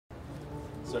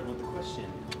Starting with the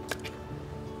question.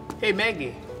 Hey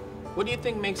Maggie, what do you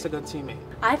think makes a good teammate?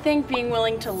 I think being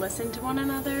willing to listen to one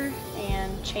another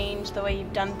and change the way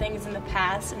you've done things in the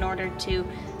past in order to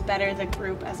better the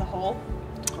group as a whole.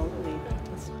 Totally.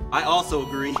 I also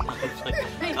agree.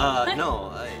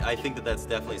 No, I think that that's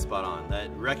definitely spot on. That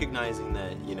recognizing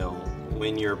that, you know,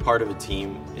 when you're part of a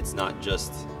team, it's not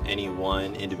just any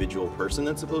one individual person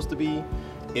that's supposed to be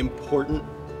important,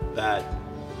 that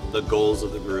the goals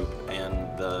of the group and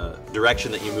the direction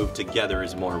that you move together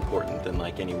is more important than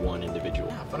like any one individual.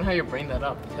 Yeah, funny how you bring that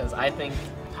up, because I think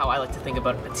how I like to think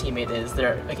about a teammate is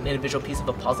they're like an individual piece of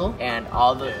a puzzle, and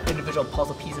all the individual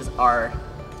puzzle pieces are,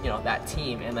 you know, that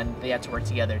team, and then they have to work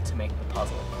together to make the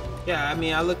puzzle. Yeah, I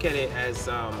mean, I look at it as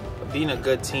being a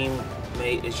good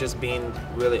teammate is just being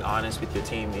really honest with your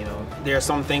team, you know. There are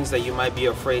some things that you might be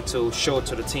afraid to show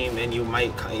to the team and you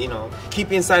might, you know,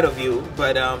 keep inside of you,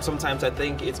 but sometimes I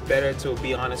think it's better to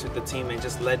be honest with the team and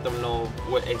just let them know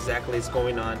what exactly is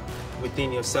going on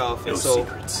within yourself. No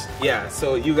secrets. Yeah,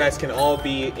 so you guys can all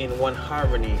be in one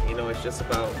harmony, you know. It's just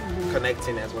about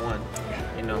connecting as one,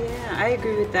 you know. Yeah, I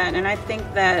agree with that, and I think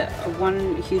that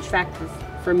one huge factor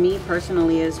for me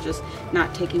personally is just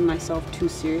not taking myself too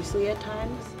seriously at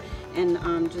times, and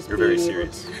just You're being very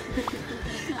able serious. to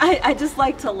I just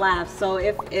like to laugh, so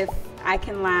if I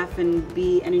can laugh and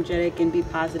be energetic and be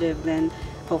positive, then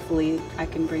hopefully I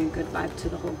can bring a good vibe to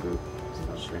the whole group.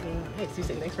 So, sure. Hey,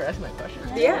 Cece, thanks for asking that question.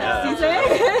 Yeah,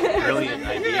 Yeah. Brilliant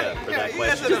idea for that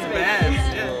question.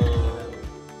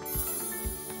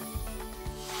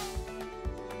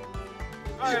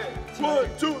 Alright, 1,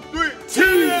 2, 3,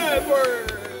 team!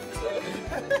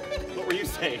 What were you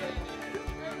saying?